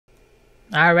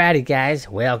Alrighty guys,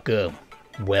 welcome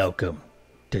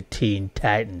to Teen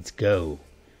Titans Go.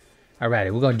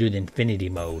 Alrighty, we're gonna do the infinity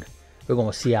mode. We're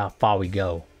gonna see how far we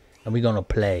go. And we're gonna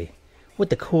play with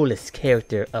the coolest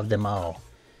character of them all.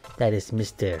 That is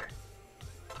Mr.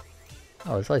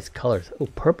 Oh, it's like colors. Oh,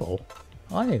 purple.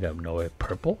 Oh, I didn't know it.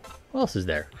 Purple. What else is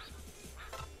there?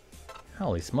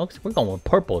 Holy smokes, we're going with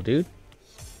purple, dude.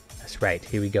 That's right,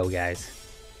 here we go guys.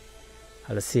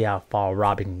 Let's see how far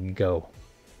Robin can go.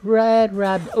 Red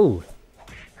Robin. Oh.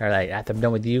 Alright, after I'm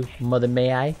done with you, Mother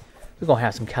May I, we're gonna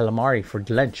have some calamari for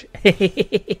lunch.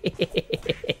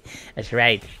 That's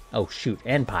right. Oh shoot,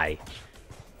 and pie.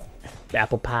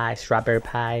 Apple pie, strawberry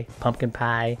pie, pumpkin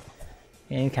pie,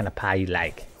 any kind of pie you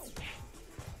like.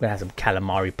 We're gonna have some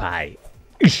calamari pie.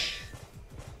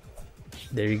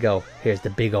 There you go. Here's the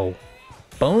big old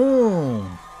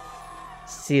boom.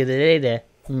 See you later,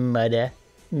 Mother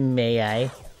May I.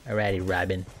 Alrighty,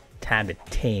 Robin. Time to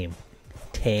tame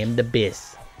the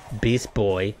beast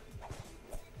boy.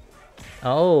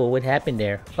 Oh, what happened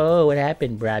there? Oh, what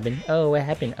happened, Robin? Oh, what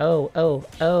happened? Oh,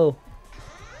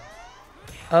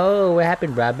 what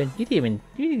happened, Robin?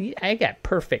 I got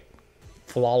perfect,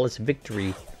 flawless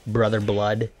victory, brother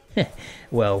blood.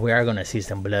 Well, we are gonna see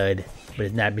some blood, but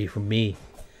it's not be from me.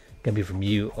 It's gonna be from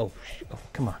you. Oh,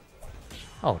 come on.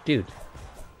 Oh, dude.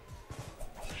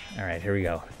 All right, here we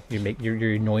go.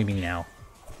 You're annoying me now.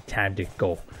 Time to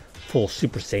go full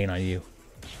Super Saiyan on you.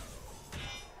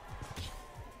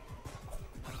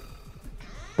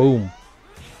 Boom.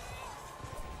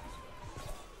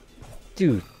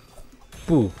 Dude.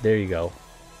 Boo. There you go.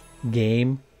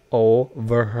 Game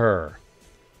over her.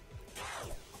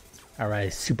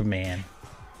 Alright, Superman.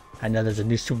 I know there's a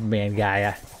new Superman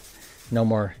guy. No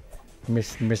more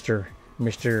Mr.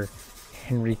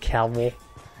 Henry Cavill.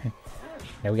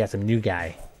 Now we got some new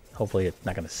guy. Hopefully it's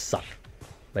not gonna suck.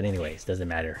 But anyways, doesn't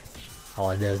matter. All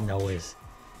I does know is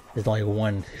there's only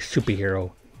one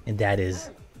superhero, and that is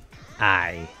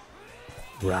I,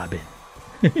 Robin.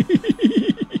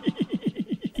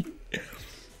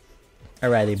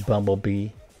 Alrighty,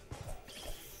 Bumblebee.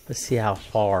 Let's see how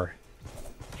far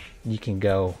you can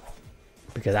go,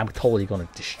 because I'm totally gonna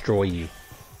destroy you.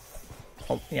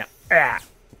 Oh yeah.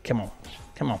 Come on.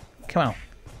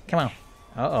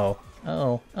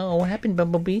 Uh-oh, what happened,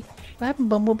 Bumblebee? What happened,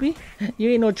 Bumblebee? You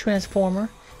ain't no Transformer.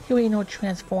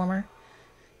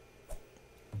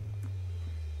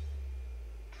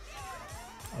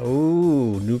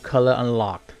 Oh, new color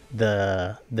unlocked.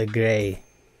 The gray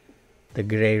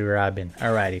Robin.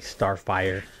 Alrighty,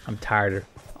 Starfire. I'm tired of...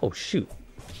 Oh, shoot.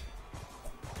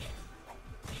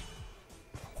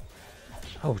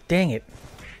 Oh, dang it.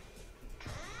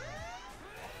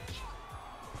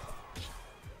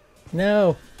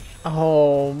 No.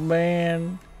 Oh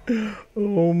man.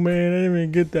 Oh man, I didn't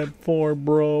even get that far,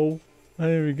 bro. I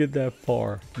didn't even get that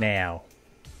far. Now,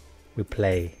 we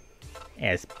play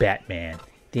as Batman.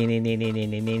 Batman.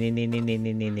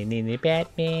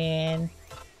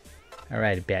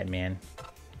 Alright, Batman.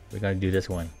 We're gonna do this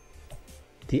one.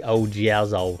 The OG.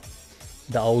 The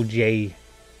OJ.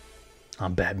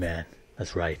 I'm Batman.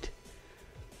 That's right.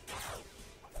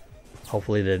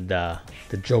 Hopefully the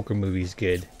Joker movie's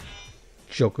good.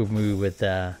 Joker movie with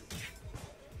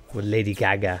Lady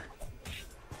Gaga,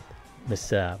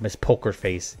 Miss Poker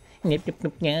Face. Poker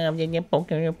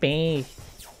your face.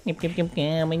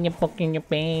 Poker your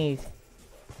face.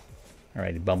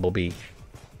 Alright, Bumblebee.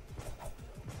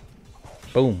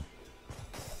 Boom.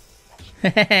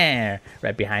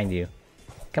 Right behind you.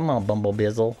 Come on,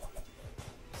 Bumblebizzle.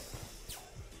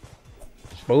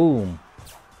 Boom.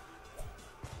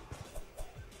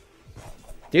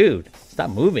 Dude, stop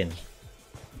moving.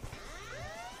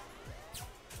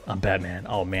 I'm Batman.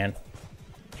 Oh, man.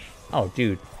 Oh,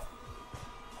 dude.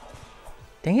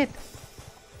 Dang it.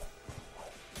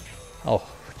 Oh,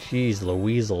 jeez,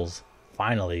 Louiesels.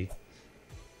 Finally.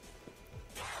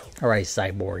 Alright,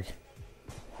 Cyborg.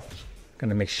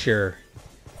 Gonna make sure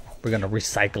we're gonna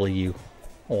recycle you.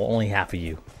 Well, only half of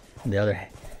you. And the other, and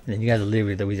then you gotta live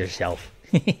with yourself.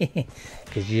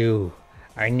 Because you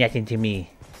are nothing to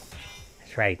me.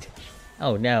 That's right.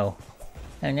 Oh, no.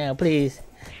 Oh, no, please.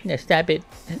 No, stop it.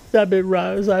 Stop it,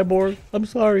 Cyborg. I'm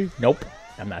sorry. Nope.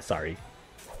 I'm not sorry.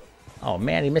 Oh,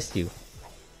 man, he missed you.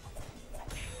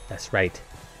 That's right.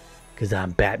 Because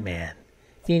I'm Batman.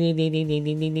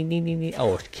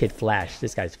 Oh, Kid Flash.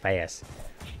 This guy's fast.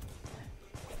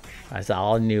 That's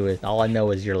all I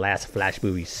know is your last Flash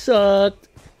movie sucked.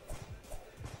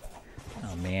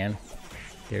 Oh, man.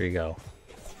 There you go.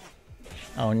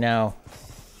 Oh, no.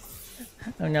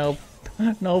 Oh, no.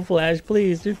 No, Flash,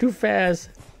 please. You're too fast.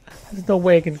 There's no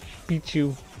way I can beat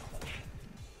you.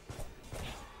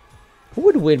 Who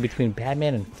would win between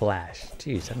Batman and Flash?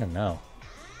 Jeez, I don't know.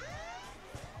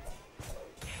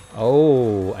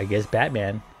 Oh, I guess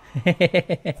Batman.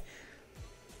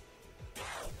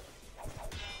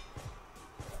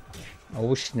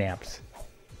 Oh snaps.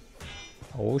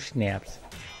 Oh snaps.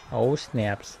 Oh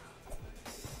snaps.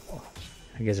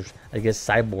 I guess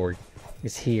Cyborg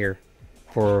is here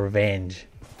for revenge.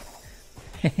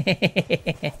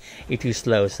 You're too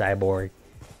slow, Cyborg.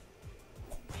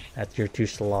 You're too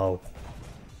slow.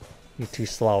 You're too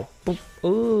slow. Boop.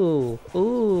 Ooh,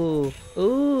 ooh,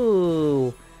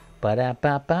 ooh.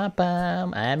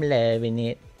 Ba-da-ba-ba-bum. I'm loving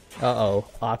it. Uh-oh,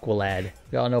 Aqualad.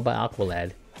 We all know about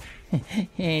Aqualad.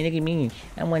 Hey, look at me.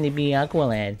 I want to be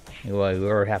Aqualad. Well, we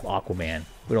already have Aquaman.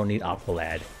 We don't need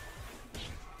Aqualad.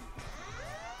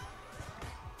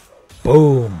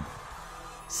 Boom.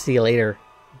 See you later,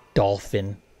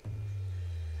 Dolphin.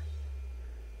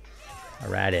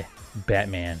 Alrighty,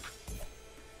 Batman.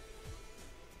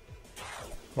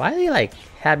 Why do they like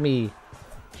have me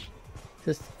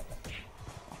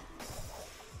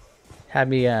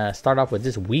start off with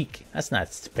this week? That's not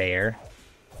fair.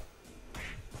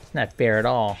 It's not fair at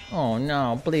all. Oh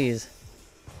no, please.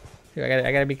 Dude,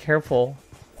 I gotta be careful.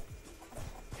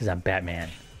 Because I'm Batman.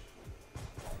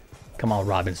 Come on,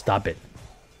 Robin, stop it.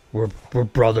 We're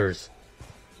brothers.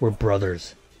 We're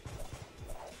brothers.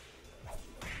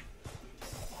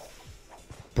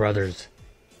 Brothers.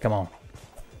 Come on.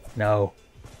 No.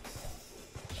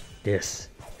 This.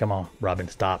 Come on, Robin,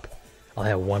 stop. I'll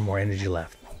have one more energy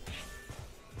left.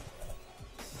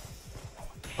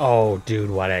 Oh,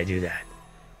 dude, why did I do that?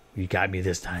 You got me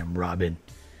this time, Robin.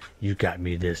 You got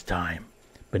me this time.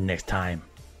 But next time,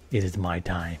 it is my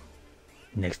time.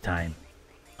 Next time,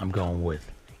 I'm going with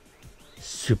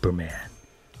Superman.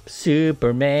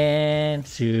 Superman.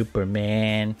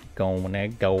 Superman. Gonna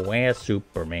go as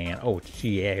Superman. Oh,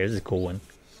 yeah, here's a cool one.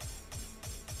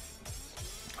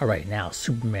 Alright, now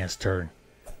Superman's turn.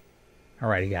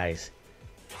 Alrighty, guys.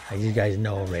 As you guys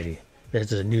know already,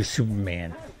 there's a new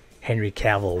Superman. Henry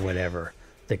Cavill, whatever.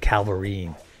 The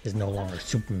Calvarine is no longer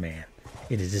Superman.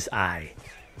 It is this eye.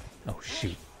 Oh,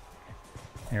 shoot.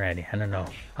 Alrighty, I don't know.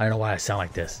 I don't know why I sound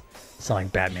like this. I sound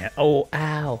like Batman. Oh,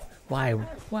 ow.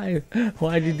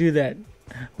 Why'd you do that?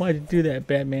 Why'd you do that,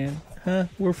 Batman? Huh?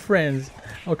 We're friends.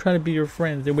 I'm trying to be your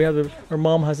friends. And we have our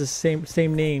mom has the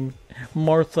same name.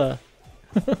 Martha.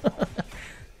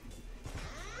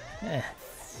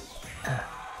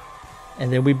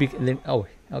 And then oh,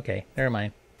 okay, never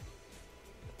mind.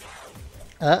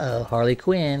 Uh-oh, Harley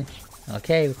Quinn.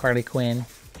 Okay, Harley Quinn.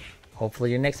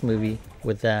 Hopefully your next movie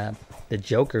with the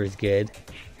Joker is good.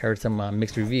 Heard some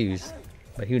mixed reviews,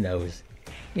 but who knows?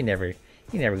 You never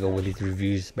go with these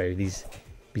reviews by these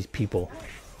people,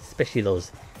 especially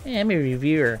those. I'm a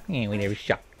reviewer. We never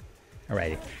shop.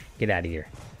 Alrighty, get out of here.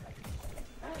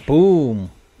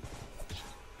 Boom.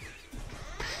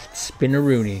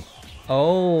 Spinneroonie.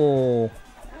 Oh.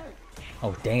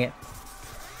 Oh, dang it.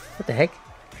 What the heck?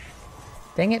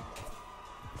 Dang it.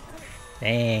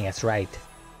 Dang, that's right.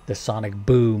 The sonic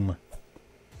boom.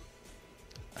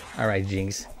 Alright,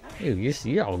 Jinx. Ew,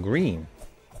 you're all green.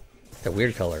 It's a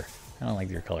weird color. I don't like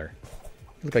your color.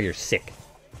 You look like you're sick.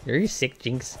 Are you sick,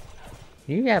 Jinx?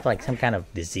 Do you have like some kind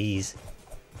of disease?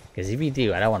 Because if you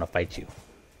do, I don't want to fight you.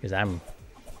 Because I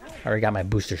already got my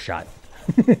booster shot.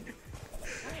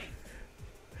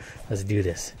 Let's do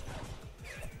this.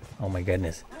 Oh my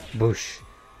goodness. Boosh.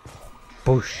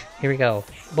 Boosh. Here we go.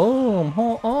 Boom.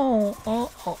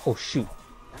 Oh, shoot.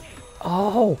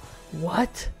 Oh,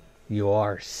 what? You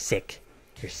are sick.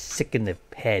 You're sick in the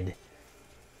head.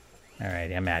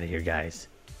 Alright, I'm out of here, guys.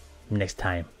 Next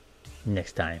time.